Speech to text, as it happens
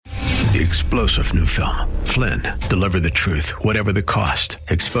the explosive new film, Flynn, Deliver the Truth, Whatever the Cost,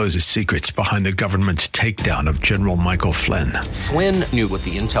 exposes secrets behind the government's takedown of General Michael Flynn. Flynn knew what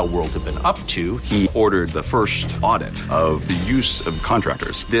the intel world had been up to. He ordered the first audit of the use of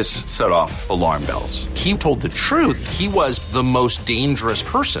contractors. This set off alarm bells. He told the truth. He was the most dangerous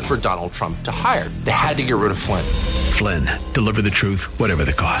person for Donald Trump to hire. They had to get rid of Flynn. Flynn, Deliver the Truth, Whatever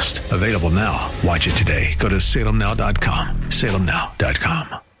the Cost. Available now. Watch it today. Go to salemnow.com.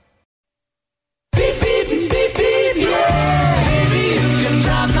 salemnow.com. Beep, beep, beep, beep, yeah. Baby, you can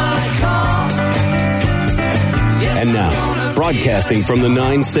drive my car. Yes, and now, broadcasting from the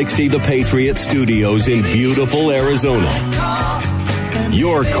 960 The Patriot Studios in beautiful Arizona,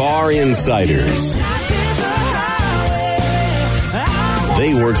 your Car Insiders.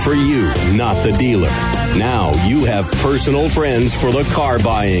 They work for you, not the dealer. Now you have personal friends for the car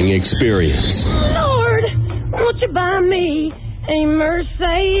buying experience. Lord, won't you buy me a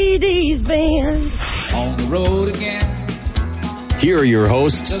Mercedes-Benz? On the road again. Here are your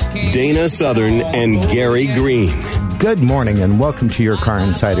hosts, Dana Southern and Gary Green. Good morning and welcome to your Car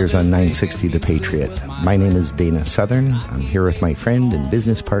Insiders on 960 The Patriot. My name is Dana Southern. I'm here with my friend and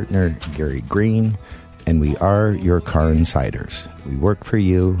business partner, Gary Green, and we are your Car Insiders. We work for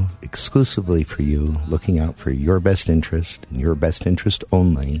you, exclusively for you, looking out for your best interest and your best interest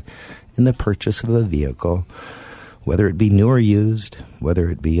only in the purchase of a vehicle, whether it be new or used,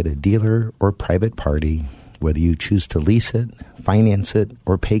 whether it be at a dealer or private party, whether you choose to lease it, finance it,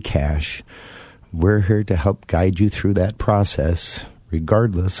 or pay cash. We're here to help guide you through that process,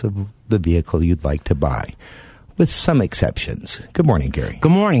 regardless of the vehicle you'd like to buy, with some exceptions. Good morning, Gary.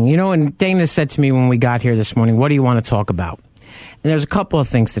 Good morning. You know, and Dana said to me when we got here this morning, what do you want to talk about? And there's a couple of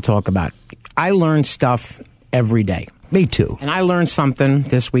things to talk about. I learn stuff every day. Me too. And I learned something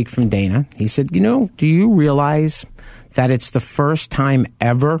this week from Dana. He said, you know, do you realize that it's the first time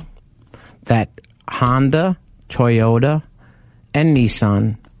ever that Honda, Toyota, and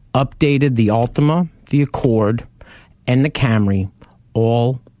Nissan updated the Altima, the Accord, and the Camry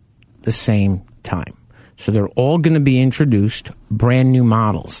all the same time? So they're all going to be introduced brand new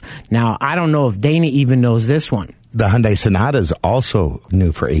models. Now, I don't know if Dana even knows this one. The Hyundai Sonata is also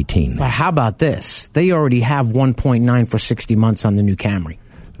new for 18. But how about this? They already have 1.9 for 60 months on the new Camry.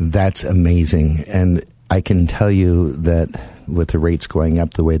 That's amazing. And I can tell you that with the rates going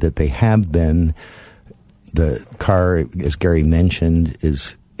up the way that they have been, the car, as Gary mentioned,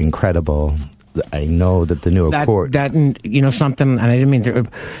 is incredible. I know that the new Accord... That, you know, something, and I didn't mean to...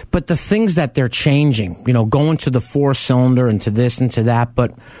 But the things that they're changing, you know, going to the four-cylinder and to this and to that.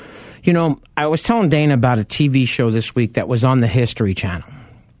 But, you know, I was telling Dana about a TV show this week that was on the History Channel.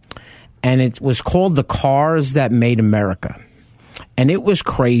 And it was called The Cars That Made America. And it was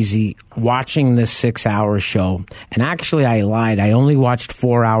crazy watching this 6-hour show. And actually, I lied. I only watched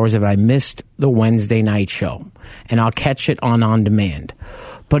 4 hours of it. I missed the Wednesday night show. And I'll catch it on demand.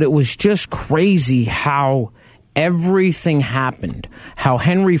 But it was just crazy how everything happened. How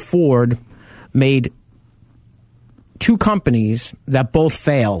Henry Ford made two companies that both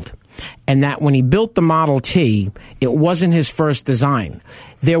failed. And that when he built the Model T, it wasn't his first design.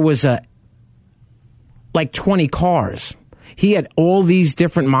 There was like 20 cars. He had all these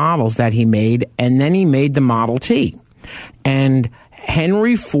different models that he made, and then he made the Model T. And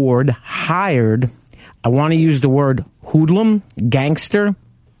Henry Ford hired, I want to use the word hoodlum, gangster,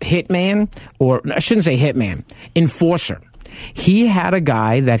 hitman, or I shouldn't say hitman, enforcer. He had a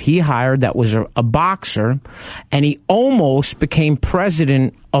guy that he hired that was a boxer, and he almost became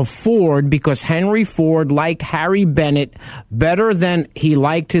president of Ford because Henry Ford liked Harry Bennett better than he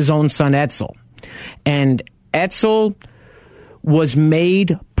liked his own son Edsel. And Edsel was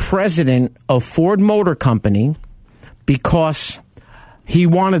made president of Ford Motor Company because he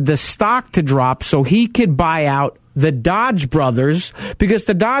wanted the stock to drop so he could buy out the Dodge brothers, because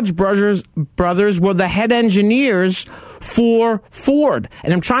the Dodge brothers were the head engineers for Ford.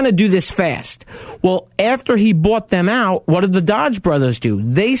 And I'm trying to do this fast. Well, after he bought them out, what did the Dodge brothers do?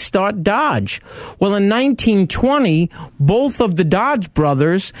 They start Dodge. Well, in 1920, both of the Dodge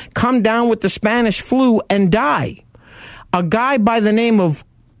brothers come down with the Spanish flu and die. A guy by the name of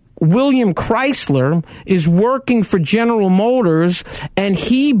William Chrysler is working for General Motors, and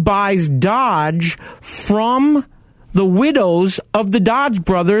he buys Dodge from the widows of the Dodge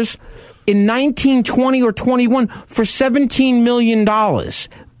brothers in 1920 or 21 for $17 million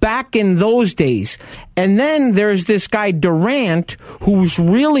back in those days. And then there's this guy Durant, who's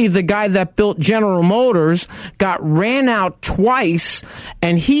really the guy that built General Motors, got ran out twice,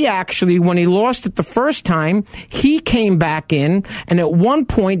 and he actually, when he lost it the first time, he came back in, and at one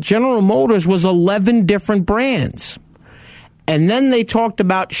point General Motors was 11 different brands. And then they talked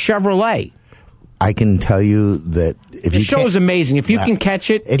about Chevrolet. I can tell you that if The you show can't- is amazing. If you can catch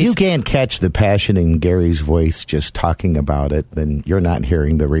it, If you can't catch the passion in Gary's voice just talking about it, then you're not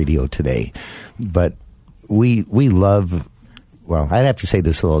hearing the radio today. But we love, well, I'd have to say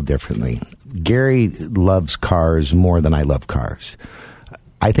this a little differently. Gary loves cars more than I love cars.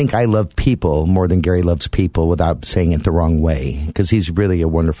 I think I love people more than Gary loves people, without saying it the wrong way, because he's really a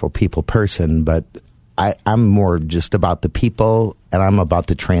wonderful people person. But I'm more just about the people, and I'm about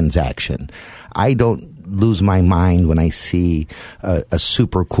the transaction. I don't lose my mind when I see a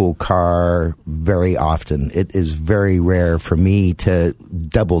super cool car very often. It is very rare for me to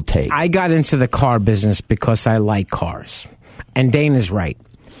double take. I got into the car business because I like cars. And Dana's right.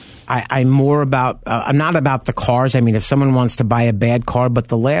 I'm more about, I'm not about the cars. I mean, if someone wants to buy a bad car, but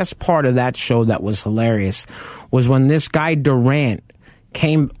the last part of that show that was hilarious was when this guy Durant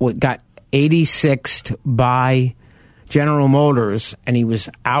got 86'd by General Motors, and he was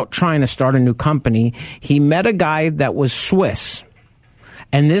out trying to start a new company. He met a guy that was Swiss,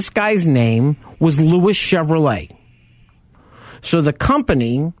 and this guy's name was Louis Chevrolet. So the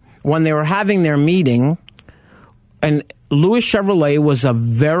company, when they were having their meeting, and Louis Chevrolet was a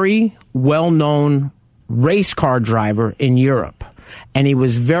very well-known race car driver in Europe, and he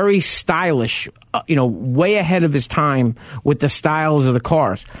was very stylish, way ahead of his time with the styles of the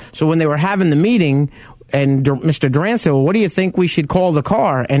cars. So when they were having the meeting, and Mr. Durant said, well, what do you think we should call the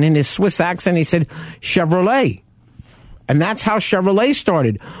car? And in his Swiss accent, he said, Chevrolet. And that's how Chevrolet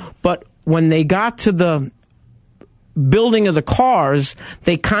started. But when they got to the building of the cars,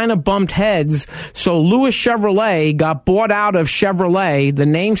 they kind of bumped heads. So Louis Chevrolet got bought out of Chevrolet. The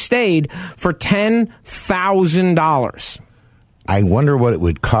name stayed for $10,000. I wonder what it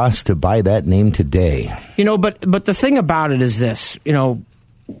would cost to buy that name today. But the thing about it is this,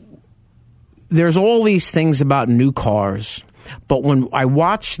 there's all these things about new cars, but when I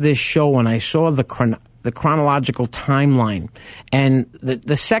watched this show and I saw the chronological timeline, and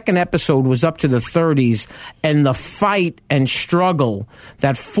the second episode was up to the 30s, and the fight and struggle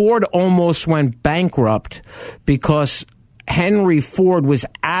that Ford almost went bankrupt because Henry Ford was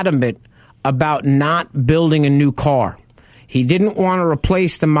adamant about not building a new car. He didn't want to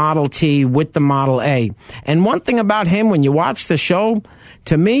replace the Model T with the Model A. And one thing about him, when you watch the show,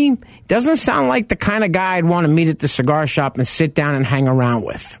 to me, doesn't sound like the kind of guy I'd want to meet at the cigar shop and sit down and hang around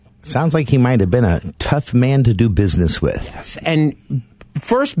with. Sounds like he might have been a tough man to do business with. Yes, and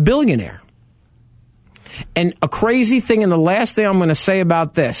first billionaire. And a crazy thing, and the last thing I'm going to say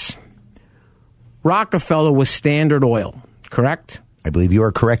about this, Rockefeller was Standard Oil, correct? I believe you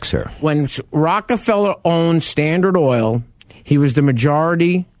are correct, sir. When Rockefeller owned Standard Oil, he was the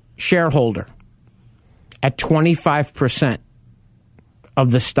majority shareholder at 25% of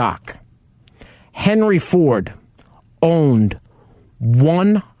the stock. Henry Ford owned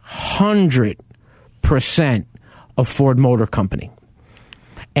 100% of Ford Motor Company.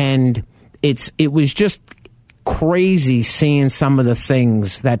 And it was just crazy seeing some of the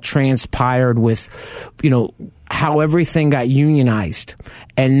things that transpired with, how everything got unionized.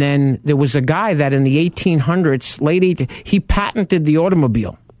 And then there was a guy that in the 1800s, he patented the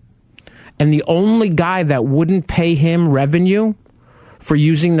automobile. And the only guy that wouldn't pay him revenue for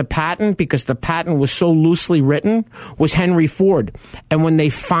using the patent, because the patent was so loosely written, was Henry Ford. And when they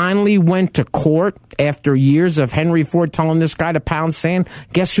finally went to court after years of Henry Ford telling this guy to pound sand,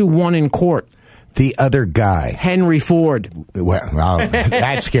 guess who won in court? The other guy. Henry Ford. Well,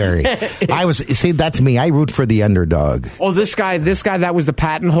 that's scary. That's me. I root for the underdog. Oh, this guy that was the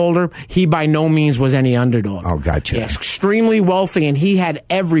patent holder, he by no means was any underdog. Oh, gotcha. Yes, extremely wealthy, and he had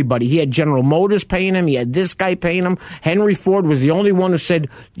everybody. He had General Motors paying him. He had this guy paying him. Henry Ford was the only one who said,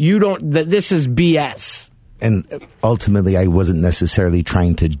 this is BS. And ultimately, I wasn't necessarily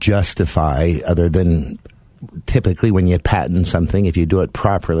trying to justify, other than typically when you patent something, if you do it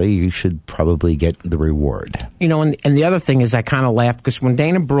properly, you should probably get the reward. And the other thing is I kind of laughed because when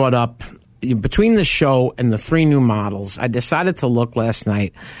Dana brought up between the show and the 3 new models, I decided to look last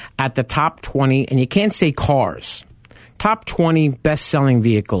night at the top 20, and you can't say cars, top 20 best-selling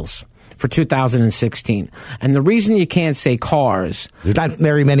vehicles for 2016. And the reason you can't say cars... There's not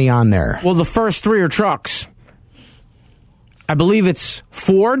very many on there. Well, the first 3 are trucks. I believe it's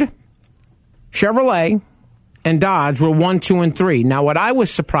Ford, Chevrolet, and Dodge were 1, 2, and 3. Now, what I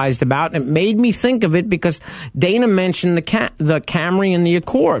was surprised about, and it made me think of it because Dana mentioned the Camry and the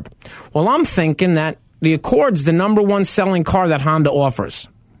Accord. Well, I'm thinking that the Accord's the number 1 selling car that Honda offers.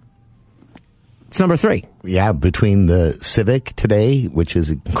 It's number 3. Yeah, between the Civic today, which is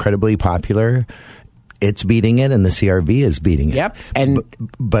incredibly popular, it's beating it, and the CR-V is beating it. Yep. And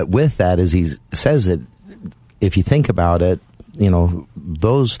but with that, as he says it, if you think about it,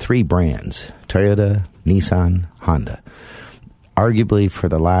 those three brands, Toyota, Nissan, Honda, arguably for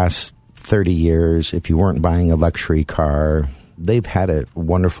the last 30 years, if you weren't buying a luxury car, they've had a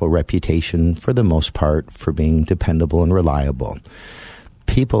wonderful reputation for the most part for being dependable and reliable.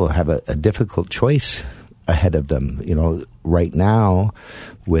 People have a difficult choice ahead of them. Right now,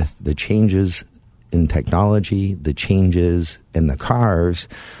 with the changes in technology, the changes in the cars,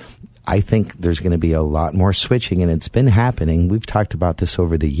 I think there's going to be a lot more switching, and it's been happening. We've talked about this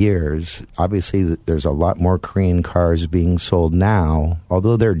over the years. Obviously, there's a lot more Korean cars being sold now,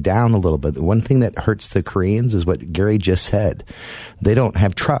 although they're down a little bit. The one thing that hurts the Koreans is what Gary just said. They don't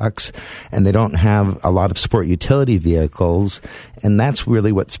have trucks, and they don't have a lot of sport utility vehicles, and that's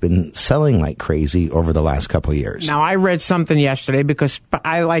really what's been selling like crazy over the last couple of years. Now, I read something yesterday because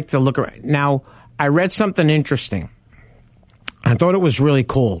I like to look around. Now, I read something interesting. I thought it was really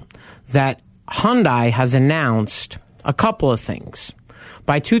cool that Hyundai has announced a couple of things.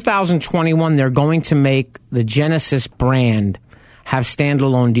 By 2021, they're going to make the Genesis brand have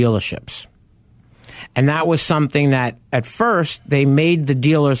standalone dealerships. And that was something that at first they made the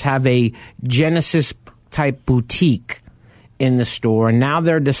dealers have a Genesis type boutique in the store. And now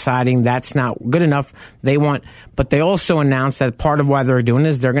they're deciding that's not good enough. But they also announced that part of why they're doing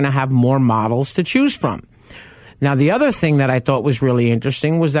is they're going to have more models to choose from. Now, the other thing that I thought was really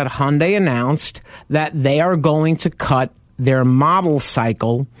interesting was that Hyundai announced that they are going to cut their model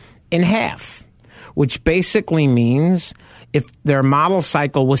cycle in half, which basically means if their model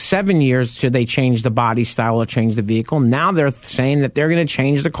cycle was 7 years, should they change the body style or change the vehicle? Now they're saying that they're going to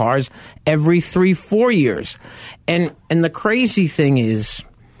change the cars every 3-4 years. And the crazy thing is,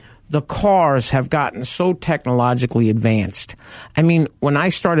 the cars have gotten so technologically advanced. I mean, when I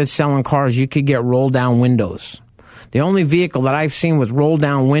started selling cars, you could get roll-down windows. The only vehicle that I've seen with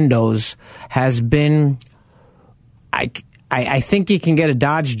roll-down windows has been, I think you can get a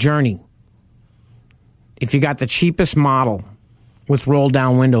Dodge Journey if you got the cheapest model with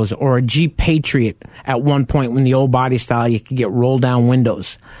roll-down windows, or a Jeep Patriot at one point when the old body style, you could get roll-down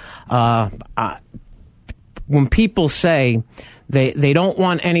windows. When people say they don't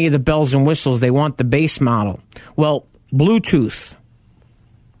want any of the bells and whistles, they want the base model. Well, Bluetooth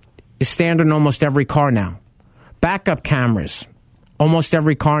is standard in almost every car now. Backup cameras, almost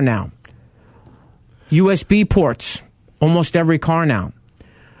every car now. USB ports, almost every car now.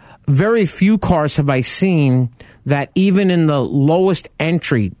 Very few cars have I seen that even in the lowest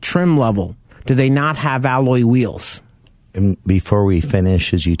entry trim level, do they not have alloy wheels. And before we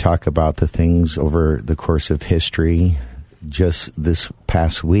finish, as you talk about the things over the course of history, just this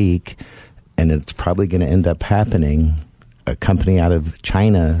past week, and it's probably going to end up happening, a company out of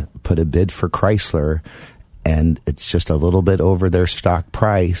China put a bid for Chrysler, and it's just a little bit over their stock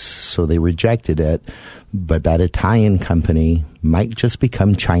price, so they rejected it. But that Italian company might just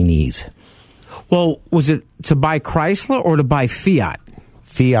become Chinese. Well, was it to buy Chrysler or to buy Fiat?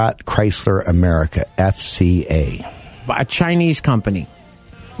 Fiat Chrysler America, FCA. A Chinese company.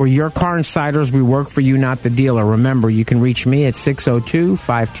 We're your car insiders. We work for you, not the dealer. Remember, you can reach me at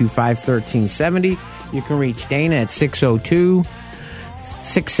 602-525-1370. You can reach Dana at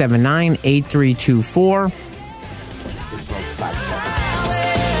 602-679-8324.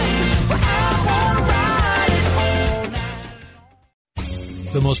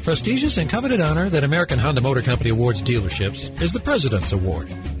 The most prestigious and coveted honor that American Honda Motor Company awards dealerships is the President's Award.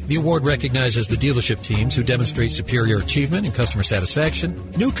 The award recognizes the dealership teams who demonstrate superior achievement in customer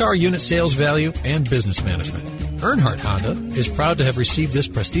satisfaction, new car unit sales value, and business management. Earnhardt Honda is proud to have received this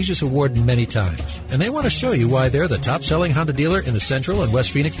prestigious award many times, and they want to show you why they're the top-selling Honda dealer in the Central and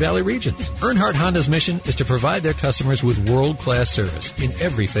West Phoenix Valley regions. Earnhardt Honda's mission is to provide their customers with world-class service in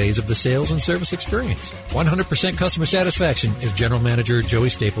every phase of the sales and service experience. 100% customer satisfaction is General Manager Joey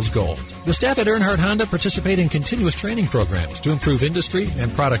Staples' goal. The staff at Earnhardt Honda participate in continuous training programs to improve industry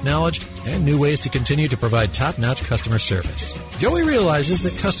and product knowledge and new ways to continue to provide top-notch customer service. Joey realizes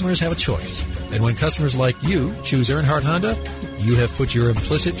that customers have a choice, and when customers like you choose Earnhardt Honda, you have put your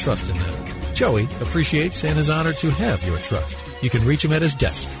implicit trust in them. Joey appreciates and is honored to have your trust. You can reach him at his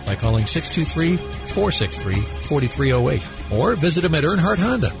desk by calling 623-463-4308 or visit him at Earnhardt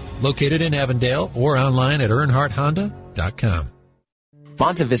Honda, located in Avondale, or online at earnhardthonda.com.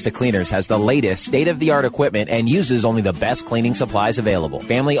 Monta Vista Cleaners has the latest state-of-the-art equipment and uses only the best cleaning supplies available.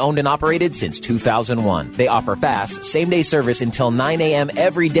 Family owned and operated since 2001. They offer fast, same-day service until 9 a.m.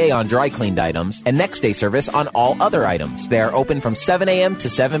 every day on dry cleaned items and next-day service on all other items. They are open from 7 a.m. to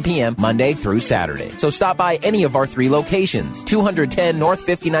 7 p.m. Monday through Saturday. So stop by any of our 3 locations, 210 North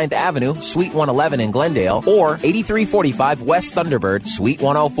 59th Avenue, Suite 111 in Glendale, or 8345 West Thunderbird, Suite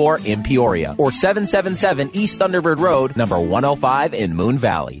 104 in Peoria, or 777 East Thunderbird Road, number 105 in Moon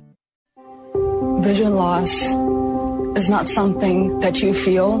Valley. Vision loss is not something that you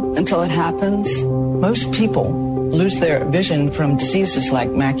feel until it happens. Most people lose their vision from diseases like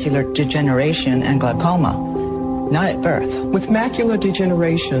macular degeneration and glaucoma, not at birth. With macular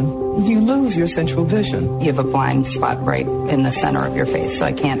degeneration, you lose your central vision. You have a blind spot right in the center of your face, so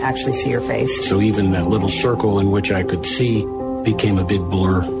I can't actually see your face. So even that little circle in which I could see became a big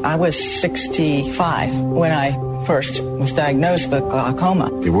blur. I was 65 when I first was diagnosed with glaucoma.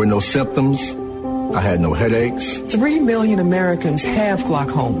 There were no symptoms. I had no headaches. 3 million Americans have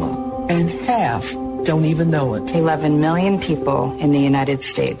glaucoma, and half don't even know it. 11 million people in the United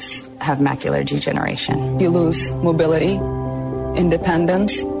States have macular degeneration. You lose mobility,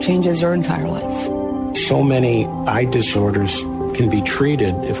 independence, changes your entire life. So many eye disorders can be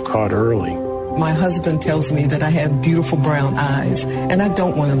treated if caught early. My husband tells me that I have beautiful brown eyes, and I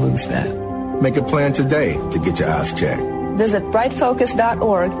don't want to lose that. Make a plan today to get your eyes checked. Visit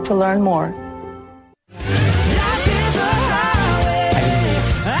brightfocus.org to learn more.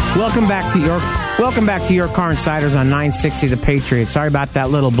 Welcome back to your Car Insiders on 960 The Patriot. Sorry about that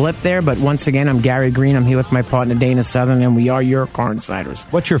little blip there, but once again, I'm Gary Green. I'm here with my partner Dana Southern, and we are your Car Insiders.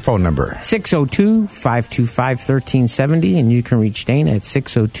 What's your phone number? 602-525-1370, and you can reach Dana at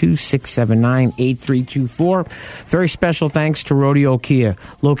 602-679-8324. Very special thanks to Rodeo Kia,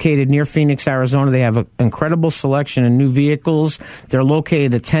 located near Phoenix, Arizona. They have an incredible selection of new vehicles. They're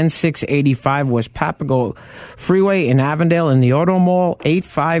located at 10685 West Papago Freeway in Avondale in the Auto Mall,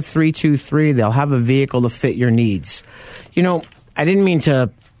 85323. They'll have a vehicle to fit your needs. You know, I didn't mean to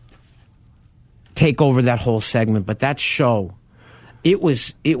take over that whole segment, but that show, it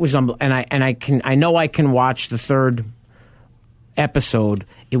was and I know I can watch the third episode.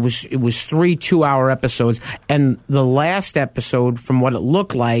 It was 3 2-hour episodes, and the last episode, from what it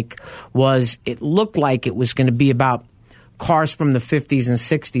looked like was going to be about cars from the 50s and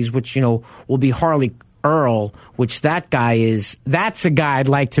 60s, which, you know, will be Harley Earl, which that's a guy I'd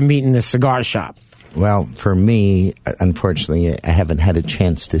like to meet in the cigar shop. Well, for me, unfortunately, I haven't had a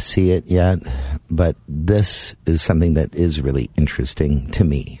chance to see it yet, but this is something that is really interesting to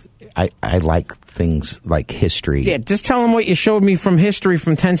me. I like things like history. Yeah, just tell them what you showed me from history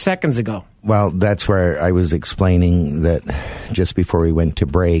from 10 seconds ago. Well, that's where I was explaining that just before we went to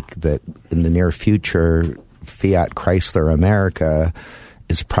break, that in the near future, Fiat Chrysler America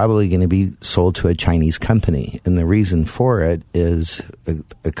is probably going to be sold to a Chinese company. And the reason for it is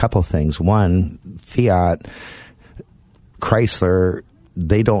a couple things. One, Fiat Chrysler,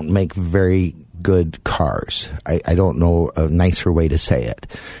 they don't make very good cars. I don't know a nicer way to say it.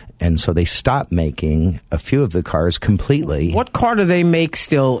 And so they stopped making a few of the cars completely. What car do they make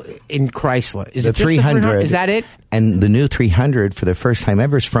still in Chrysler? Is it just 300? Is that it? And the new 300, for the first time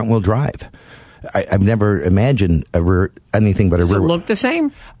ever, is front-wheel drive. I've never imagined anything but a rear. Does it look the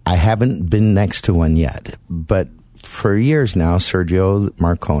same? I haven't been next to one yet, but for years now, Sergio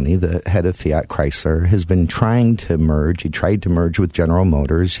Marconi, the head of Fiat Chrysler, has been trying to merge. He tried to merge with General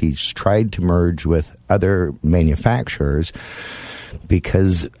Motors. He's tried to merge with other manufacturers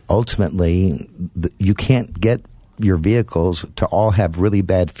because ultimately you can't get your vehicles to all have really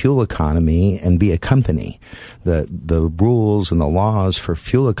bad fuel economy and be a company. The rules and the laws for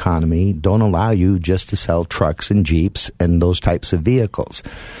fuel economy don't allow you just to sell trucks and Jeeps and those types of vehicles.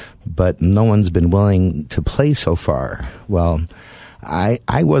 But no one's been willing to play so far. Well,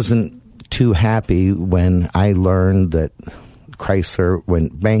 I wasn't too happy when I learned that Chrysler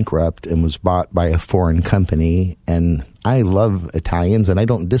went bankrupt and was bought by a foreign company. And I love Italians, and I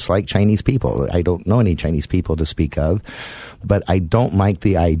don't dislike Chinese people. I don't know any Chinese people to speak of, but I don't like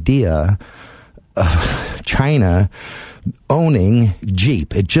the idea of China owning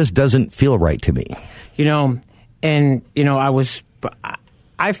Jeep. It just doesn't feel right to me. You know, and, you know,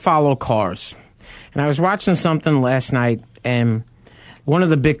 I follow cars, and I was watching something last night, and one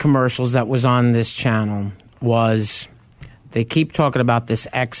of the big commercials that was on this channel was, they keep talking about this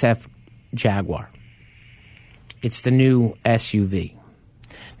XF Jaguar. It's the new SUV.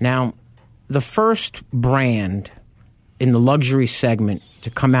 Now, the first brand in the luxury segment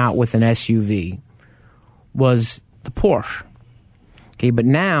to come out with an SUV was the Porsche. Okay, but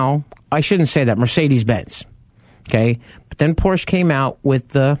now, I shouldn't say that, Mercedes-Benz. Okay, but Then Porsche came out with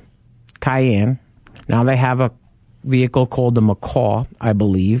the Cayenne. Now they have a vehicle called the Macaw, I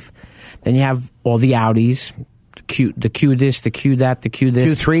believe. Then you have all the Audis, the Q this, the Q that, the Q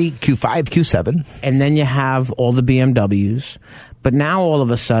this. Q3, Q5, Q7. And then you have all the BMWs. But now all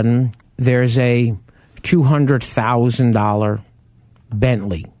of a sudden, there's a $200,000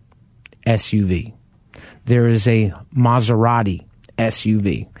 Bentley SUV. There is a Maserati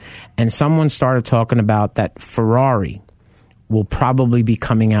SUV. And someone started talking about that Ferrari will probably be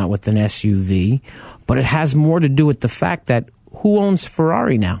coming out with an SUV. But it has more to do with the fact that who owns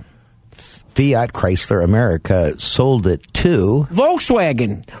Ferrari now? Fiat Chrysler America sold it to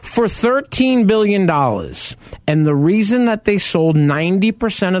Volkswagen for $13 billion. And the reason that they sold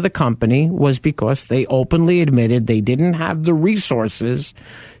 90% of the company was because they openly admitted they didn't have the resources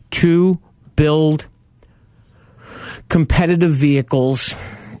to build competitive vehicles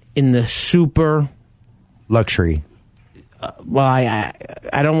in the super luxury. Well, I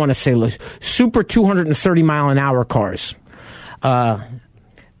don't want to say super 230 mile an hour cars.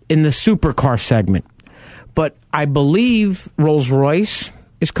 In the supercar segment. But I believe Rolls-Royce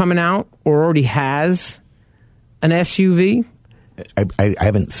is coming out or already has an SUV. I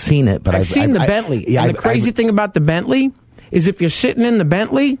haven't seen it, but I've seen the Bentley. Yeah, and the crazy thing about the Bentley is if you're sitting in the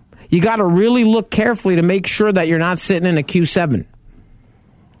Bentley, you got to really look carefully to make sure that you're not sitting in a Q7.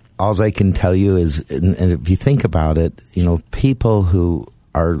 All I can tell you is, and if you think about it, you know, people who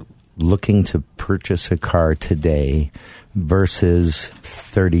are looking to purchase a car today versus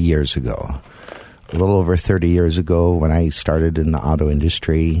 30 years ago. A little over 30 years ago, when I started in the auto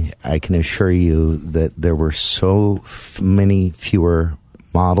industry, I can assure you that there were so many fewer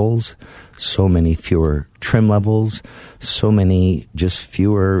models, so many fewer trim levels, so many just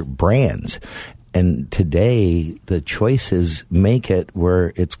fewer brands. And today, the choices make it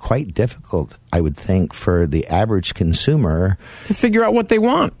where it's quite difficult, I would think, for the average consumer to figure out what they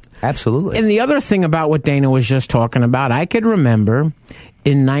want. Absolutely. And the other thing about what Dana was just talking about, I could remember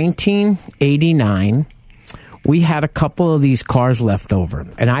in 1989, we had a couple of these cars left over,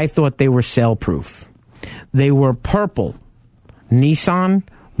 and I thought they were sale-proof. They were purple Nissan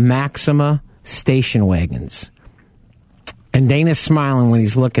Maxima station wagons. And Dana's smiling when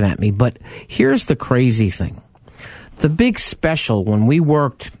he's looking at me, but here's the crazy thing. The big special when we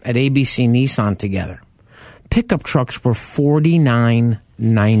worked at ABC Nissan together, pickup trucks were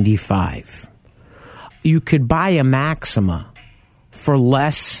 $49.95. You could buy a Maxima for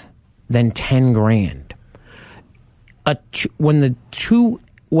less than $10,000. When the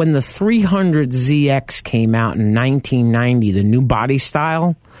 300ZX came out in 1990, the new body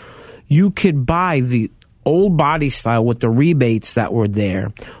style, you could buy the old body style with the rebates that were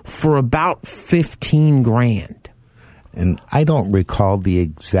there for about $15,000. And I don't recall the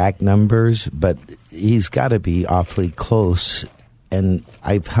exact numbers, but he's got to be awfully close. And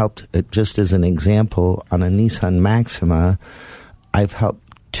I've helped, just as an example, on a Nissan Maxima, I've helped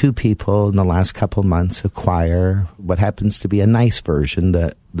two people in the last couple months acquire what happens to be a nice version,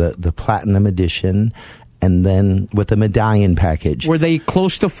 the Platinum Edition, and then with a medallion package. Were they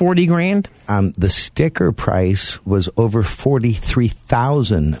close to $40,000? The sticker price was over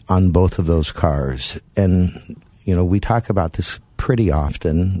 $43,000 on both of those cars. And, you know, we talk about this pretty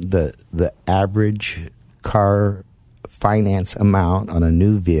often. The average car finance amount on a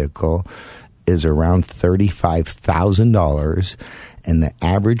new vehicle is around $35,000, and the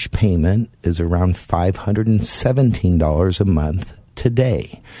average payment is around $517 a month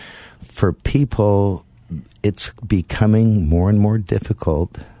today. For people, it's becoming more and more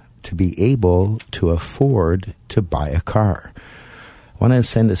difficult to be able to afford to buy a car. I want to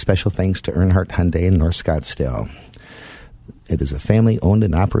send a special thanks to Earnhardt Hyundai in North Scottsdale. It is a family-owned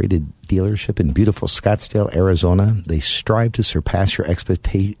and operated dealership in beautiful Scottsdale, Arizona. They strive to surpass your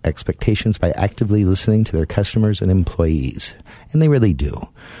expectations by actively listening to their customers and employees. And they really do.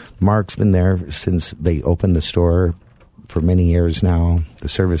 Mark's been there since they opened the store for many years now. The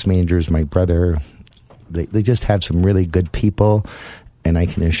service manager is my brother. They just have some really good people. And I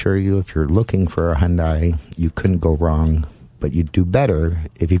can assure you, if you're looking for a Hyundai, you couldn't go wrong. But you'd do better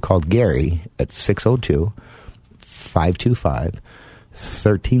if you called Gary at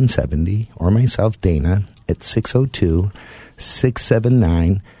 602-525-1370, or myself, Dana, at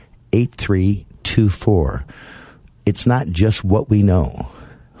 602-679-8324. It's not just what we know.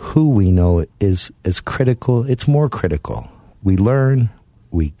 Who we know is critical. It's more critical. We learn,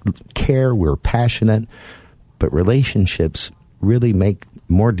 we care, we're passionate, but relationships really make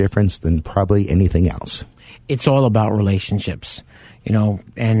more difference than probably anything else. it's all about relationships, you know.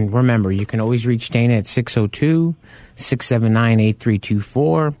 And remember, you can always reach Dana at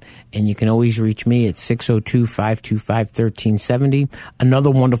 602-679-8324, and you can always reach me at 602-525-1370.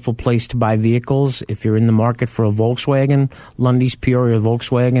 Another wonderful place to buy vehicles, if you're in the market for a Volkswagen, Lundy's Peoria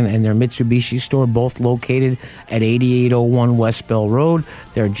Volkswagen and their Mitsubishi store, both located at 8801 West Bell Road.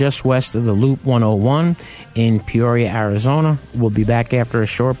 They're just west of the Loop 101 in Peoria, Arizona. We'll be back after a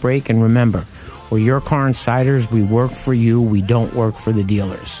short break, and remember, we're Your Car Insiders. We work for you. We don't work for the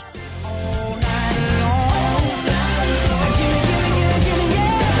dealers.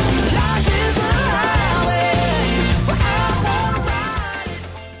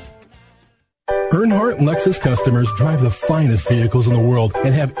 Earnhardt Lexus customers drive the finest vehicles in the world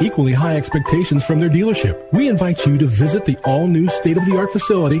and have equally high expectations from their dealership. We invite you to visit the all-new state-of-the-art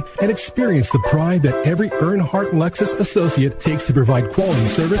facility and experience the pride that every Earnhardt Lexus associate takes to provide quality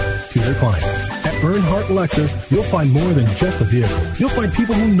service to their clients. At Earnhardt Lexus, you'll find more than just a vehicle. You'll find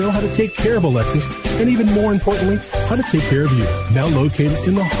people who know how to take care of a Lexus, and even more importantly, how to take care of you. Now located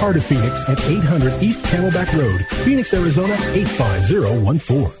in the heart of Phoenix at 800 East Camelback Road, Phoenix, Arizona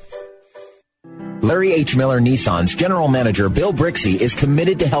 85014. Larry H. Miller Nissan's General Manager Bill Brixey is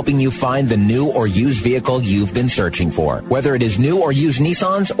committed to helping you find the new or used vehicle you've been searching for. Whether it is new or used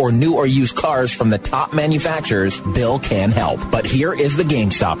Nissans or new or used cars from the top manufacturers, Bill can help. But here is the game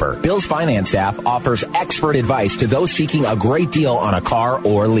stopper. Bill's finance staff offers expert advice to those seeking a great deal on a car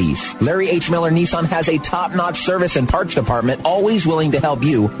or lease. Larry H. Miller Nissan has a top-notch service and parts department always willing to help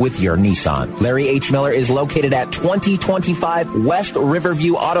you with your Nissan. Larry H. Miller is located at 2025 West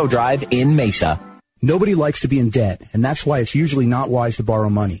Riverview Auto Drive in Mesa. Nobody likes to be in debt, and that's why it's usually not wise to borrow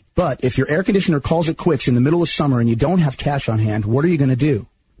money. But if your air conditioner calls it quits in the middle of summer and you don't have cash on hand, what are you going to do?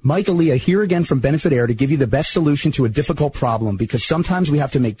 Mike Aaliyah here again from Benefit Air to give you the best solution to a difficult problem, because sometimes we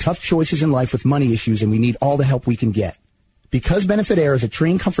have to make tough choices in life with money issues, and we need all the help we can get. Because Benefit Air is a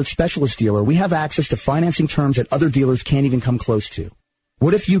trained comfort specialist dealer, we have access to financing terms that other dealers can't even come close to.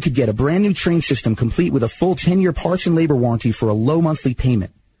 What if you could get a brand new train system complete with a full 10-year parts and labor warranty for a low monthly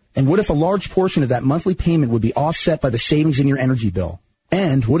payment? And what if a large portion of that monthly payment would be offset by the savings in your energy bill?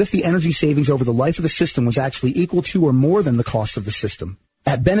 And what if the energy savings over the life of the system was actually equal to or more than the cost of the system?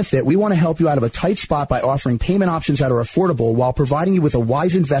 At Benefit, we want to help you out of a tight spot by offering payment options that are affordable while providing you with a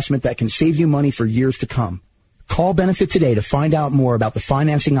wise investment that can save you money for years to come. Call Benefit today to find out more about the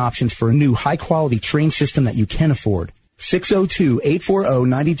financing options for a new high-quality train system that you can afford.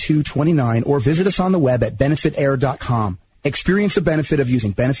 602-840-9229 or visit us on the web at benefitair.com. Experience the benefit of using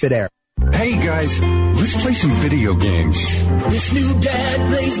Benefit Air. Hey guys, let's play some video games. This new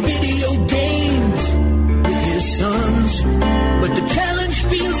dad plays video games with his sons, but the challenge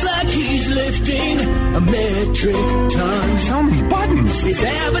feels like he's lifting a metric ton. So many buttons. His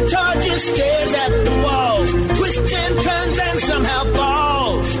avatar just stares at the walls, twists and turns and somehow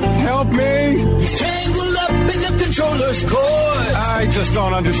falls. Help me. He's tangled up in the controller's cord. I just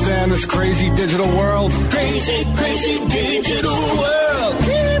don't understand this crazy digital world. Crazy, crazy digital world.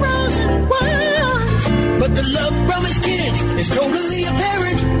 Heroes and worlds. But the love from his kids is totally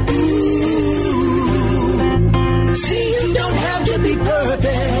apparent. Ooh. See, you don't have to be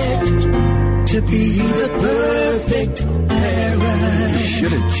perfect to be the perfect parent.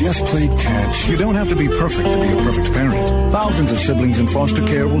 Should have just played catch. You don't have to be perfect to be a perfect parent. Thousands of siblings in foster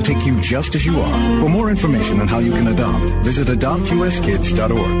care will take you just as you are. For more information on how you can adopt, visit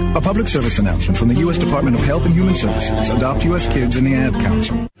adoptuskids.org. A public service announcement from the U.S. Department of Health and Human Services, Adopt U.S. Kids, and the Ad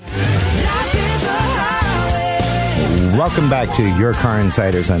Council. Welcome back to Your Car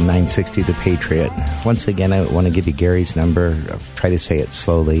Insiders on 960 The Patriot. Once again, I want to give you Gary's number. I'll try to say it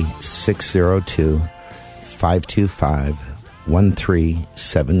slowly.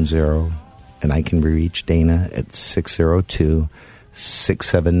 602-525-1370. And I can reach Dana at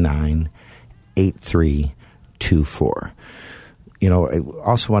 602-679-8324. You know, I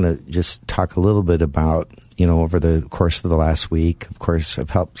also want to just talk a little bit about, you know, over the course of the last week, of course, I've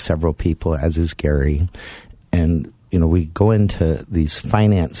helped several people, as is Gary. And, you know, we go into these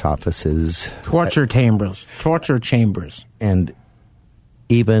finance offices. Torture chambers. And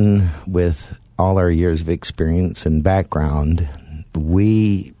even with all our years of experience and background,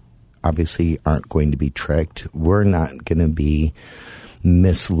 we obviously aren't going to be tricked. We're not going to be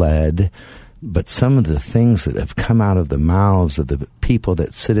misled. But some of the things that have come out of the mouths of the people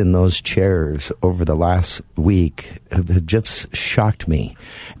that sit in those chairs over the last week have just shocked me.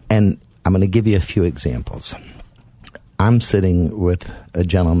 And I'm going to give you a few examples. I'm sitting with a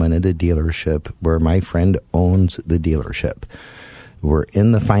gentleman at a dealership where my friend owns the dealership. We're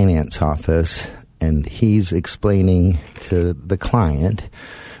in the finance office, and he's explaining to the client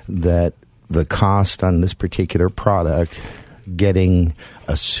that the cost on this particular product, getting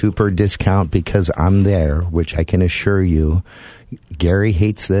a super discount because I'm there, which I can assure you, Gary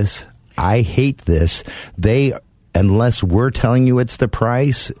hates this. I hate this. Unless we're telling you it's the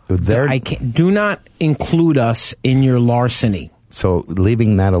price, do not include us in your larceny. So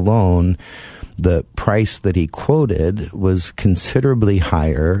leaving that alone, the price that he quoted was considerably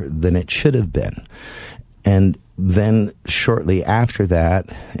higher than it should have been. And then shortly after that,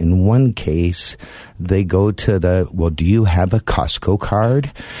 in one case, they go to do you have a Costco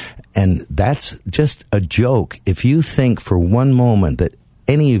card? And that's just a joke. If you think for one moment that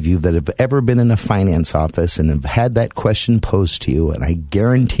any of you that have ever been in a finance office and have had that question posed to you, and I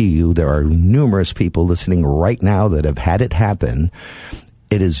guarantee you there are numerous people listening right now that have had it happen,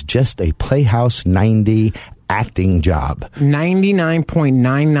 it is just a Playhouse 90 acting job.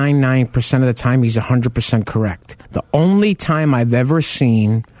 99.999% of the time, he's 100% correct. The only time I've ever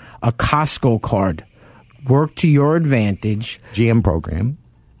seen a Costco card work to your advantage. GM program.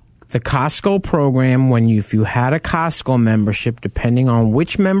 The Costco program, if you had a Costco membership, depending on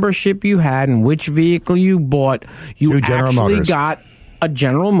which membership you had and which vehicle you bought, you actually got a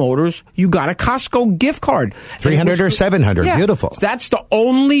General Motors, you got a Costco gift card. 300 or 700. Yeah, beautiful. That's the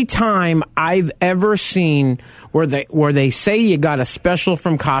only time I've ever seen where they say you got a special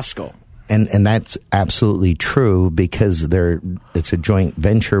from Costco. And that's absolutely true because it's a joint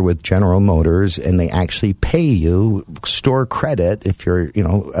venture with General Motors, and they actually pay you store credit if you're,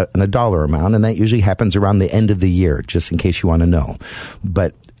 in a dollar amount, and that usually happens around the end of the year, just in case you want to know.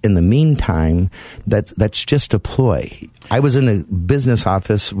 But in the meantime, that's just a ploy. I was in a business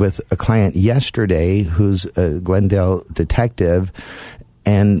office with a client yesterday who's a Glendale detective,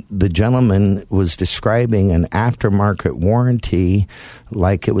 and the gentleman was describing an aftermarket warranty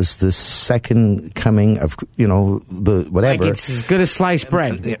like it was the second coming of, the whatever. Like it's as good as sliced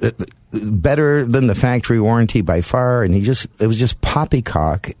bread. Better than the factory warranty by far. And it was just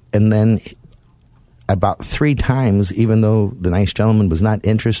poppycock. And then about 3 times, even though the nice gentleman was not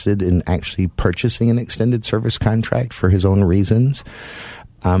interested in actually purchasing an extended service contract for his own reasons,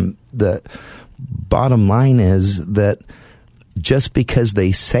 the bottom line is that just because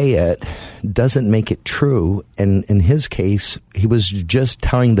they say it doesn't make it true. And in his case, he was just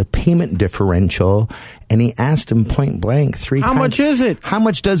telling the payment differential, and he asked him point blank 3 times. How much is it? How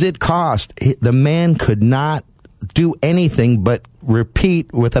much does it cost? The man could not do anything but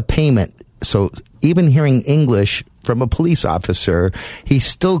repeat with a payment. So even hearing English from a police officer, he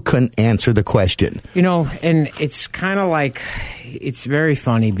still couldn't answer the question. And it's kind of like, it's very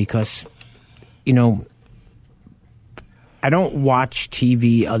funny because, I don't watch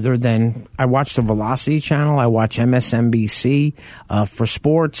TV other than I watch the Velocity channel. I watch MSNBC for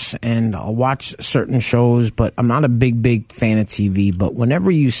sports, and I'll watch certain shows, but I'm not a big fan of TV. But whenever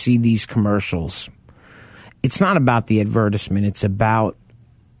you see these commercials, it's not about the advertisement. It's about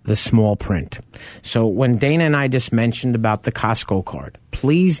the small print. So when Dana and I just mentioned about the Costco card,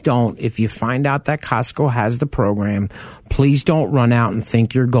 please don't, if you find out that Costco has the program, please don't run out and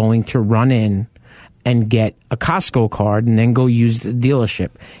think you're going to run in and get a Costco card and then go use the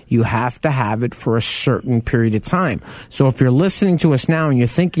dealership. You have to have it for a certain period of time. So if you're listening to us now and you're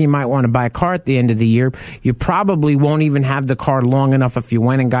thinking you might want to buy a car at the end of the year, you probably won't even have the card long enough if you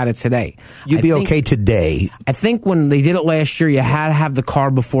went and got it today. You'd be okay today. I think when they did it last year, you had to have the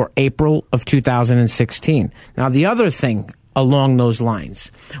card before April of 2016. Now, the other thing along those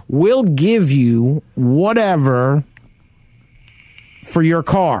lines, we'll give you whatever for your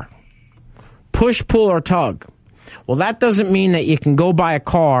car. Push, pull, or tug. Well, that doesn't mean that you can go buy a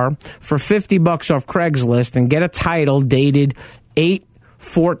car for $50 off Craigslist and get a title dated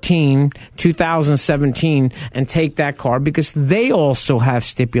 8/14/2017 and take that car, because they also have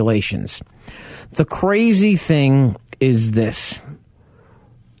stipulations. The crazy thing is this.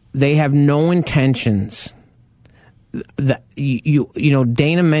 They have no intentions.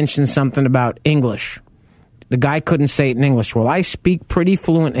 Dana mentioned something about English. The guy couldn't say it in English. Well, I speak pretty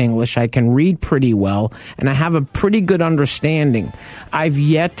fluent English. I can read pretty well, and I have a pretty good understanding. I've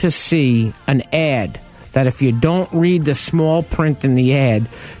yet to see an ad that if you don't read the small print in the ad,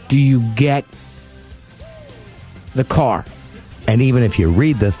 do you get the car? And even if you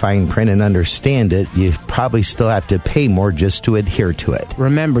read the fine print and understand it, you probably still have to pay more just to adhere to it.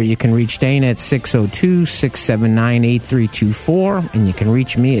 Remember, you can reach Dana at 602-679-8324, and you can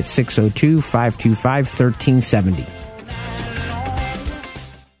reach me at 602-525-1370.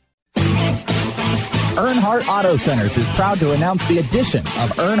 Earnhardt Auto Centers is proud to announce the addition of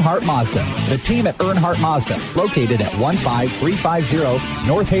Earnhardt Mazda. The team at Earnhardt Mazda, located at 15350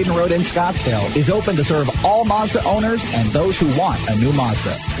 North Hayden Road in Scottsdale, is open to serve all Mazda owners and those who want a new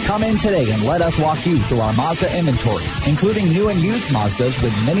Mazda. Come in today and let us walk you through our Mazda inventory, including new and used Mazdas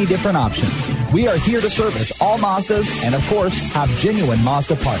with many different options. We are here to service all Mazdas and, of course, have genuine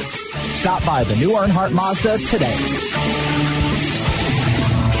Mazda parts. Stop by the new Earnhardt Mazda today.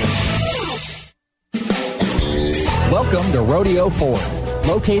 Welcome to Rodeo Ford,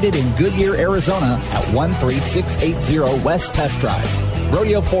 located in Goodyear, Arizona at 13680 West Test Drive.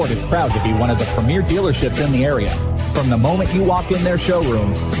 Rodeo Ford is proud to be one of the premier dealerships in the area. From the moment you walk in their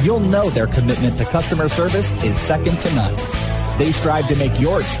showroom, you'll know their commitment to customer service is second to none. They strive to make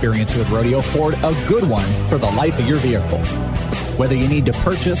your experience with Rodeo Ford a good one for the life of your vehicle. Whether you need to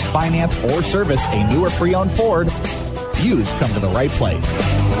purchase, finance, or service a new or pre-owned Ford, you've come to the right place.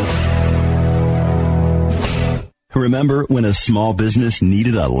 Remember when a small business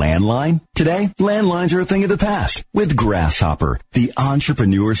needed a landline? Today, landlines are a thing of the past with Grasshopper, the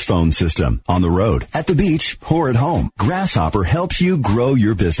entrepreneur's phone system. On the road, at the beach, or at home, Grasshopper helps you grow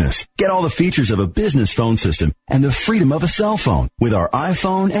your business. Get all the features of a business phone system and the freedom of a cell phone with our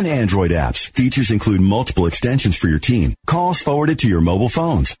iPhone and Android apps. Features include multiple extensions for your team, calls forwarded to your mobile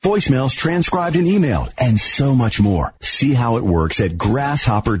phones, voicemails transcribed and emailed, and so much more. See how it works at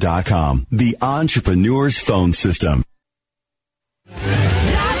grasshopper.com, the entrepreneur's phone system.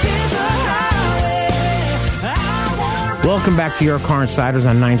 Welcome back to Your Car Insiders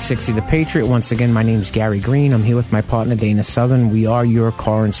on 960 The Patriot. Once again, my name's Gary Green. I'm here with my partner, Dana Southern. We are Your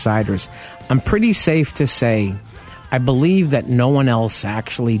Car Insiders. I'm pretty safe to say I believe that no one else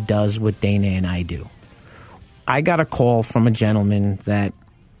actually does what Dana and I do. I got a call from a gentleman that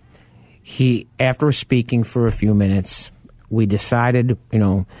after speaking for a few minutes, we decided,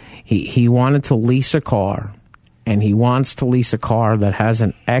 he wanted to lease a car, and he wants to lease a car that has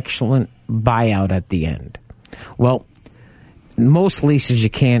an excellent buyout at the end. Well, most leases you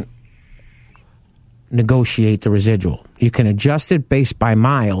can't negotiate the residual. You can adjust it based by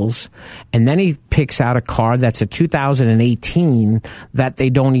miles, and then he picks out a car that's a 2018 that they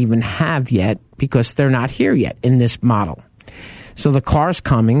don't even have yet because they're not here yet in this model. So the car's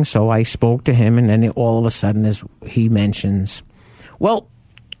coming, so I spoke to him, and then all of a sudden as he mentions, well,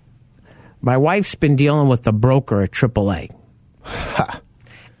 my wife's been dealing with the broker at AAA.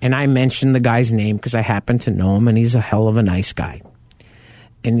 And I mentioned the guy's name because I happen to know him, and he's a hell of a nice guy.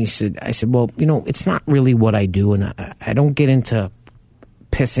 And I said, well, it's not really what I do, and I don't get into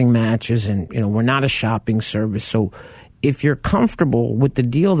pissing matches, and, we're not a shopping service. So if you're comfortable with the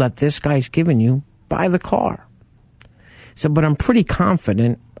deal that this guy's giving you, buy the car. So, but I'm pretty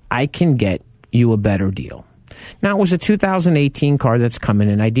confident I can get you a better deal. Now, it was a 2018 car that's coming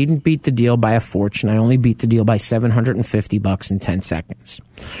in. I didn't beat the deal by a fortune. I only beat the deal by $750 in 10 seconds.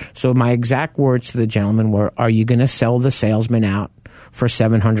 So my exact words to the gentleman were, are you going to sell the salesman out for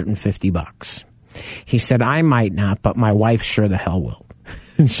 $750? He said, I might not, but my wife sure the hell will.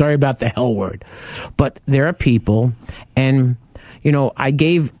 Sorry about the hell word. But there are people, and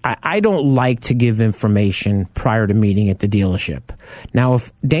I don't like to give information prior to meeting at the dealership. Now,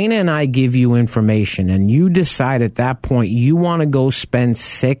 if Dana and I give you information and you decide at that point you want to go spend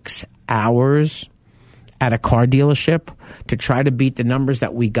 6 hours at a car dealership to try to beat the numbers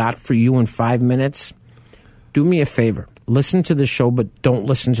that we got for you in 5 minutes, do me a favor. Listen to the show, but don't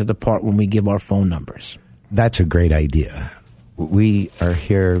listen to the part when we give our phone numbers. That's a great idea. We are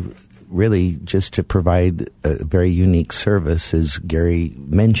here really just to provide a very unique service. As Gary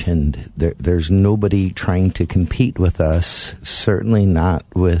mentioned, there's nobody trying to compete with us, certainly not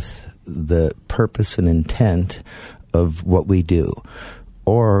with the purpose and intent of what we do,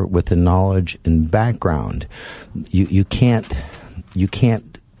 or with the knowledge and background. You can't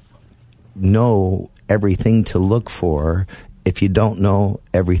know everything to look for if you don't know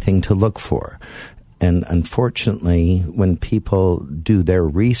everything to look for. And unfortunately, when people do their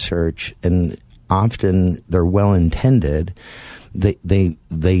research, and often they're well-intended, they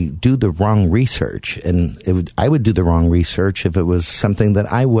do the wrong research. And I would do the wrong research if it was something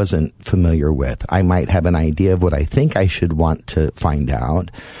that I wasn't familiar with. I might have an idea of what I think I should want to find out.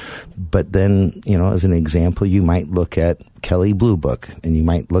 But then, as an example, you might look at Kelley Blue Book, and you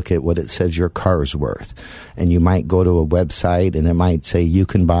might look at what it says your car's worth. And you might go to a website, and it might say you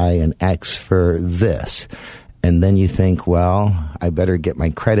can buy an X for this. And then you think, well, I better get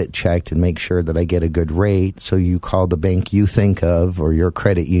my credit checked and make sure that I get a good rate. So you call the bank you think of or your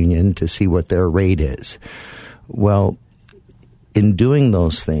credit union to see what their rate is. Well, in doing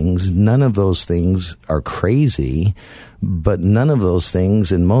those things, none of those things are crazy, but none of those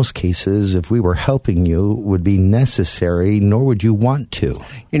things, in most cases, if we were helping you, would be necessary, nor would you want to.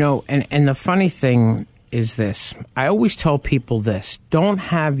 You know, and the funny thing is this. I always tell people this. Don't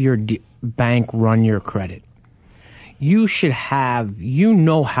have your bank run your credit. You should have, you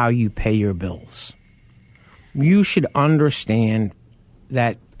know how you pay your bills. You should understand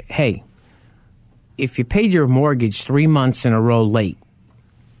that, hey, if you paid your mortgage 3 months in a row late,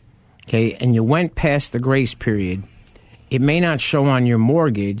 okay, and you went past the grace period, it may not show on your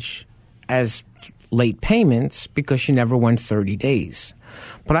mortgage as late payments because you never went 30 days.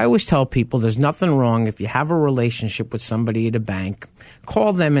 But I always tell people there's nothing wrong if you have a relationship with somebody at a bank,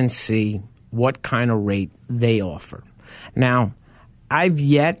 call them and see what kind of rate they offer. Now, I've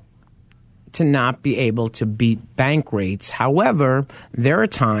yet to not be able to beat bank rates. However, there are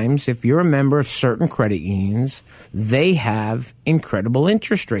times, if you're a member of certain credit unions, they have incredible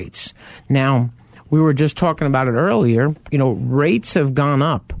interest rates. Now, we were just talking about it earlier. You know, rates have gone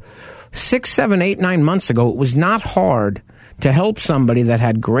up. 6, 7, 8, 9 months ago, it was not hard to help somebody that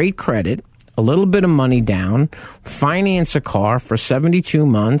had great credit, a little bit of money down, finance a car for 72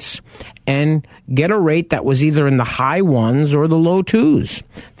 months, and get a rate that was either in the high ones or the low twos.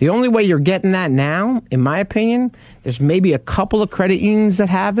 The only way you're getting that now, in my opinion, there's maybe a couple of credit unions that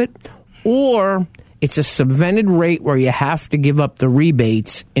have it, or it's a subvented rate where you have to give up the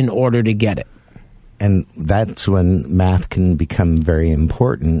rebates in order to get it. And that's when math can become very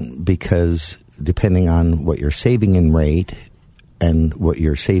important, because depending on what you're saving in rate and what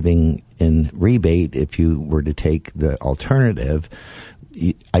you're saving in rebate, if you were to take the alternative,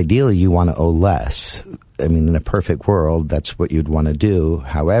 ideally you want to owe less. I mean, in a perfect world, that's what you'd want to do.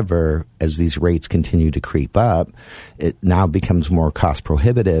 However, as these rates continue to creep up, it now becomes more cost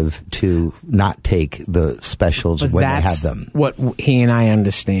prohibitive to not take the specials when they have them. What he and I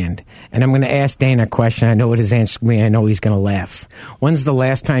understand. And I'm going to ask Dana a question. I know what his answer me. I know he's going to laugh. When's the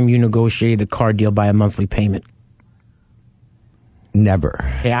last time you negotiated a car deal by a monthly payment? Never.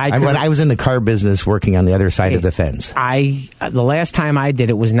 Yeah, when I was in the car business working on the other side of the fence. The last time I did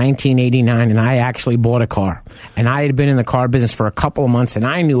it was 1989, and I actually bought a car. And I had been in the car business for a couple of months, and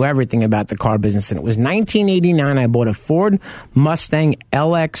I knew everything about the car business. And it was 1989. I bought a Ford Mustang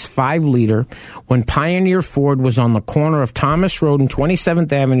LX 5-liter when Pioneer Ford was on the corner of Thomas Road and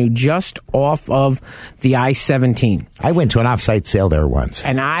 27th Avenue, just off of the I-17. I went to an off-site sale there once.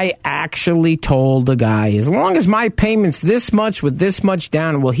 And I actually told the guy, as long as my payment's this much with this much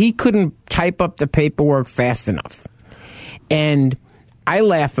down, well, he couldn't type up the paperwork fast enough. And I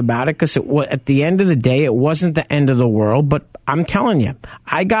laugh about it because at the end of the day, it wasn't the end of the world. But I'm telling you,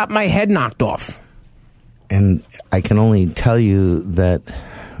 I got my head knocked off. And I can only tell you that,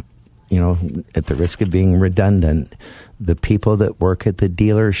 you know, at the risk of being redundant, the people that work at the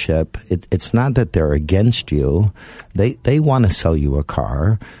dealership, it's not that they're against you. They want to sell you a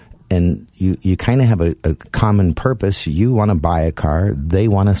car. And you kind of have a common purpose. You want to buy a car. They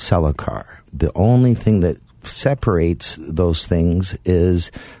want to sell a car. The only thing that separates those things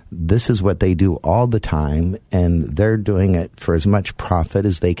is this is what they do all the time, and they're doing it for as much profit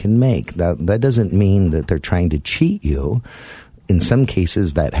as they can make. That doesn't mean that they're trying to cheat you. In some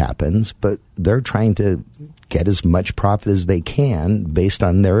cases that happens, but they're trying to get as much profit as they can based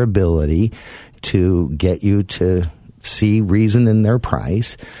on their ability to get you to see reason in their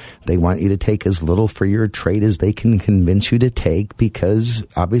price. They want you to take as little for your trade as they can convince you to take, because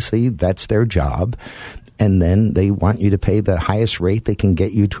obviously that's their job. And then they want you to pay the highest rate they can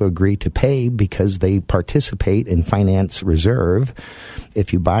get you to agree to pay, because they participate in finance reserve.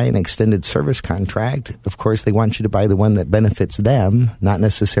 If you buy an extended service contract, of course, they want you to buy the one that benefits them, not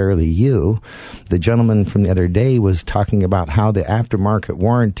necessarily you. The gentleman from the other day was talking about how the aftermarket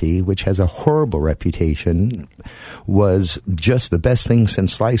warranty, which has a horrible reputation, was just the best thing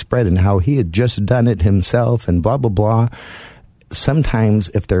since sliced bread, and how he had just done it himself and blah, blah, blah. Sometimes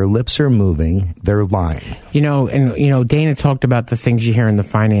if their lips are moving, they're lying. Dana talked about the things you hear in the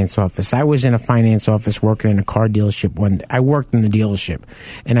finance office. I was in a finance office working in a car dealership I worked in the dealership,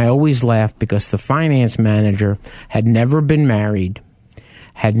 and I always laughed because the finance manager had never been married,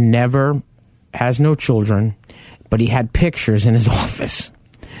 has no children, but he had pictures in his office.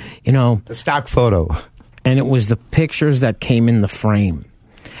 The stock photo. And it was the pictures that came in the frame.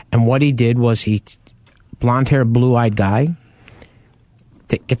 And what he did was blonde-haired, blue-eyed guy,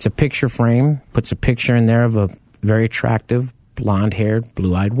 gets a picture frame, puts a picture in there of a very attractive, blonde-haired,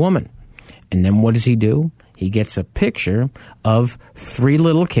 blue-eyed woman. And then what does he do? He gets a picture of 3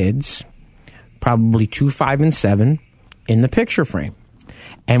 little kids, probably 2, 5, and 7, in the picture frame.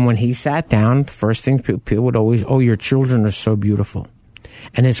 And when he sat down, the first thing people would always, oh, your children are so beautiful.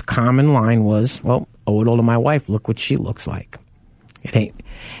 And his common line was, well, owe it all to my wife. Look what she looks like. It ain't.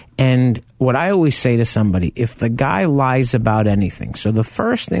 And what I always say to somebody, if the guy lies about anything, so the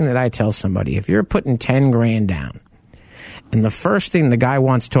first thing that I tell somebody, if you're putting 10 grand down, and the first thing the guy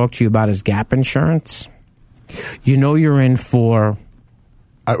wants to talk to you about is gap insurance, you know you're in for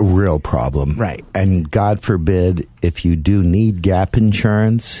a real problem. Right. And God forbid, if you do need gap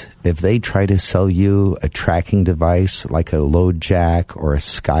insurance, if they try to sell you a tracking device like a LoadJack or a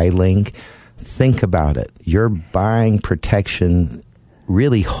Skylink, think about it. You're buying protection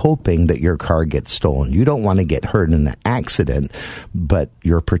really hoping that your car gets stolen. You don't want to get hurt in an accident, but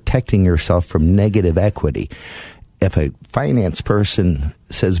you're protecting yourself from negative equity. If a finance person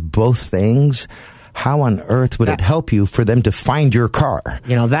says both things, how on earth would it help you for them to find your car?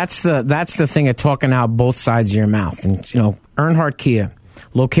 You know, that's the thing of talking out both sides of your mouth. And, you know, Earnhardt Kia,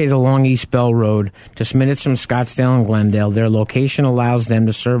 located along East Bell Road, just minutes from Scottsdale and Glendale. Their location allows them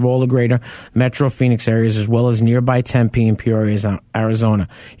to serve all the greater Metro Phoenix areas as well as nearby Tempe and Peoria, Arizona.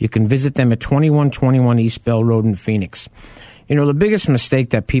 You can visit them at 2121 East Bell Road in Phoenix. You know, the biggest mistake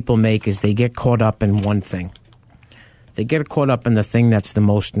that people make is they get caught up in one thing. They get caught up in the thing that's the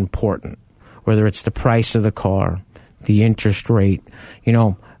most important, whether it's the price of the car, the interest rate. You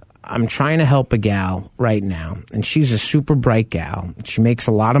know, I'm trying to help a gal right now, and she's a super bright gal. She makes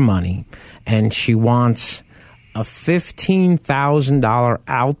a lot of money, and she wants a $15,000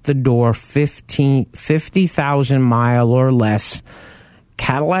 out the door, 50,000 mile or less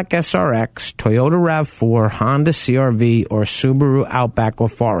Cadillac SRX, Toyota RAV4, Honda CR-V, or Subaru Outback or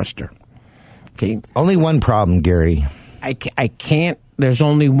Forester. Okay. Only one problem, Gary. I can't. There's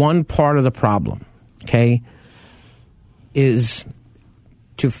only one part of the problem, okay, is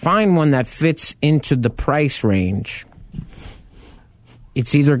to find one that fits into the price range.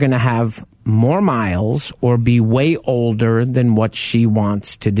 It's either going to have more miles or be way older than what she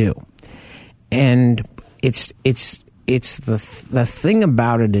wants to do. And it's the thing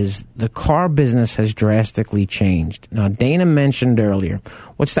about it is the car business has drastically changed. Now, Dana mentioned earlier,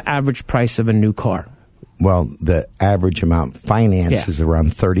 what's the average price of a new car? Well, the average amount financed is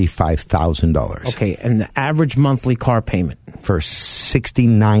around $35,000. Okay, and the average monthly car payment? For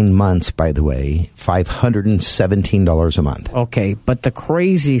 69 months, by the way, $517 a month. Okay, but the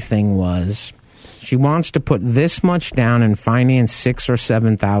crazy thing was she wants to put this much down and finance $6,000 or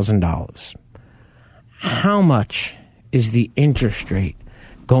 $7,000. How much is the interest rate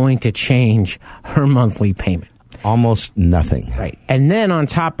going to change her monthly payment? Almost nothing. Right. And then on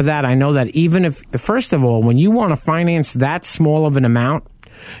top of that, I know that even if, first of all, when you want to finance that small of an amount,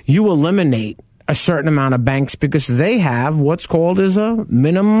 you eliminate a certain amount of banks because they have what's called as a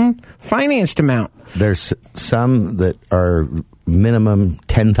minimum financed amount. There's some that are minimum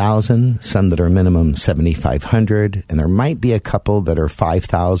 $10,000, some that are minimum $7,500, and there might be a couple that are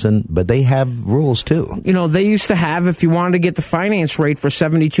 $5,000, but they have rules too. You know, they used to have, if you wanted to get the finance rate for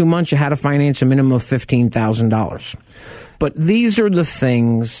 72 months, you had to finance a minimum of $15,000. But these are the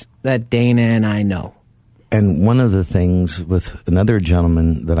things that Dana and I know. And one of the things with another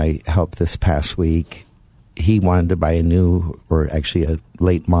gentleman that I helped this past week, he wanted to buy a new, or actually a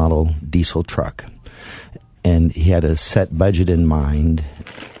late model diesel truck. And he had a set budget in mind,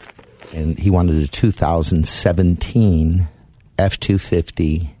 and he wanted a 2017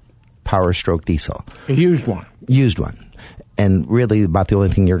 F-250 Power Stroke diesel. A used one. Used one. And really about the only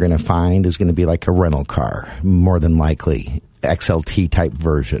thing you're going to find is going to be like a rental car, more than likely, XLT type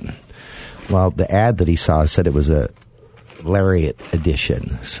version. Well, the ad that he saw said it was a Lariat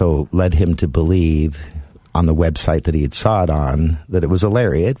edition, so led him to believe on the website that he had saw it on that it was a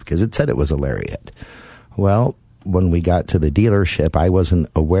Lariat because it said it was a Lariat. Well, when we got to the dealership, I wasn't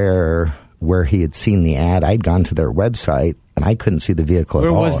aware where he had seen the ad. I'd gone to their website, and I couldn't see the vehicle at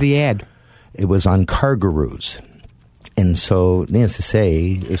all. Where was the ad? It was on CarGurus. And so, needless to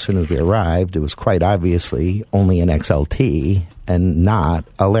say, as soon as we arrived, it was quite obviously only an XLT and not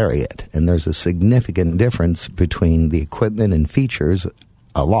a Lariat. And there's a significant difference between the equipment and features,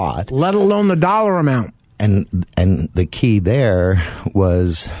 a lot. Let alone the dollar amount. And the key there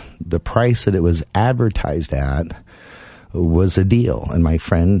was the price that it was advertised at was a deal. And my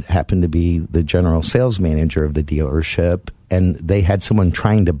friend happened to be the general sales manager of the dealership, and they had someone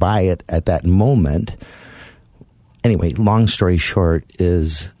trying to buy it at that moment. Anyway, long story short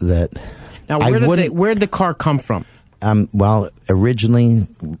is that now where'd the car come from? Well, originally,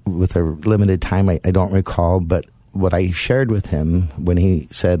 with a limited time, I don't recall, but what I shared with him when he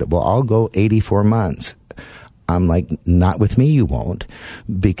said, well, I'll go 84 months. I'm like, not with me, you won't.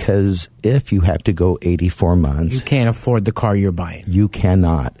 Because if you have to go 84 months... You can't afford the car you're buying. You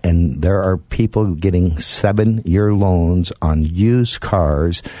cannot. And there are people getting 7-year loans on used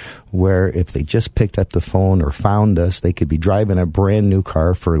cars where if they just picked up the phone or found us, they could be driving a brand new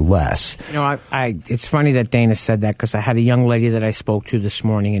car for less. You know, it's funny that Dana said that, because I had a young lady that I spoke to this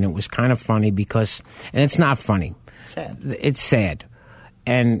morning, and it was kind of funny because... And it's not funny. Sad. It's sad.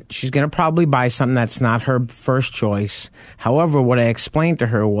 And she's going to probably buy something that's not her first choice. However, what I explained to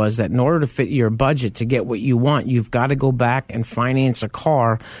her was that in order to fit your budget to get what you want, you've got to go back and finance a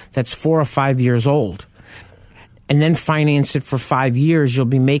car that's 4 or 5 years old. And then finance it for 5 years. You'll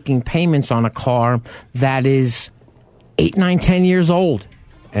be making payments on a car that is 8, 9, 10 years old.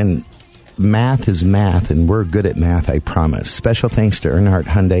 And math is math, and we're good at math, I promise. Special thanks to Earnhardt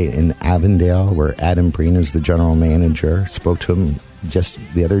Hyundai in Avondale, where Adam Breen is the general manager. Spoke to him just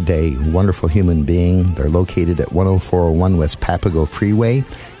the other day. Wonderful human being. They're located at 10401 West Papago Freeway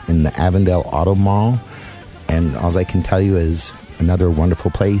in the Avondale Auto Mall. And all I can tell you is another wonderful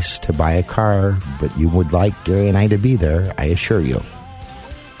place to buy a car, but you would like Gary and I to be there, I assure you.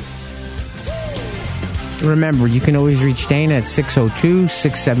 Remember, you can always reach Dana at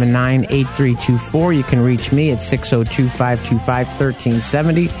 602-679-8324. You can reach me at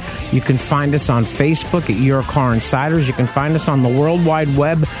 602-525-1370. You can find us on Facebook at Your Car Insiders. You can find us on the World Wide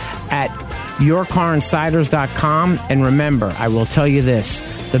Web at yourcarinsiders.com. And remember, I will tell you this,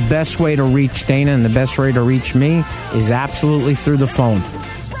 the best way to reach Dana and the best way to reach me is absolutely through the phone.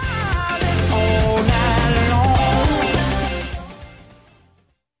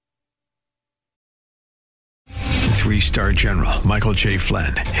 Three-star General Michael J.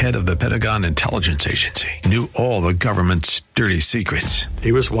 Flynn, head of the Pentagon Intelligence Agency, knew all the government's dirty secrets.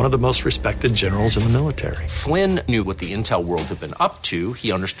 He was one of the most respected generals in the military. Flynn knew what the intel world had been up to.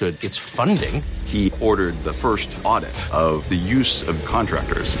 He understood its funding. He ordered the first audit of the use of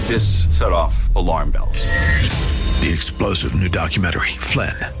contractors. This set off alarm bells. The explosive new documentary,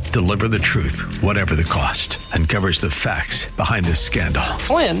 Flynn, Deliver the Truth, Whatever the Cost, uncovers the facts behind this scandal.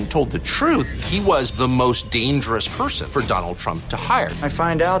 Flynn told the truth. He was the most dangerous person for Donald Trump to hire. I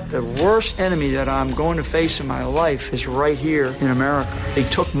find out the worst enemy that I'm going to face in my life is right here in America. They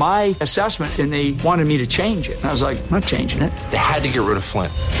took my assessment and they wanted me to change it. And I was like, I'm not changing it. They had to get rid of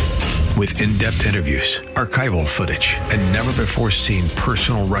Flynn. With in-depth interviews, archival footage, and never-before-seen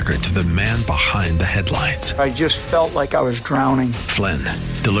personal records of the man behind the headlines. I just felt like I was drowning. Flynn,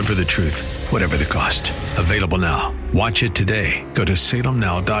 Deliver the Truth, Whatever the Cost. Available now. Watch it today. Go to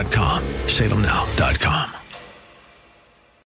salemnow.com. salemnow.com.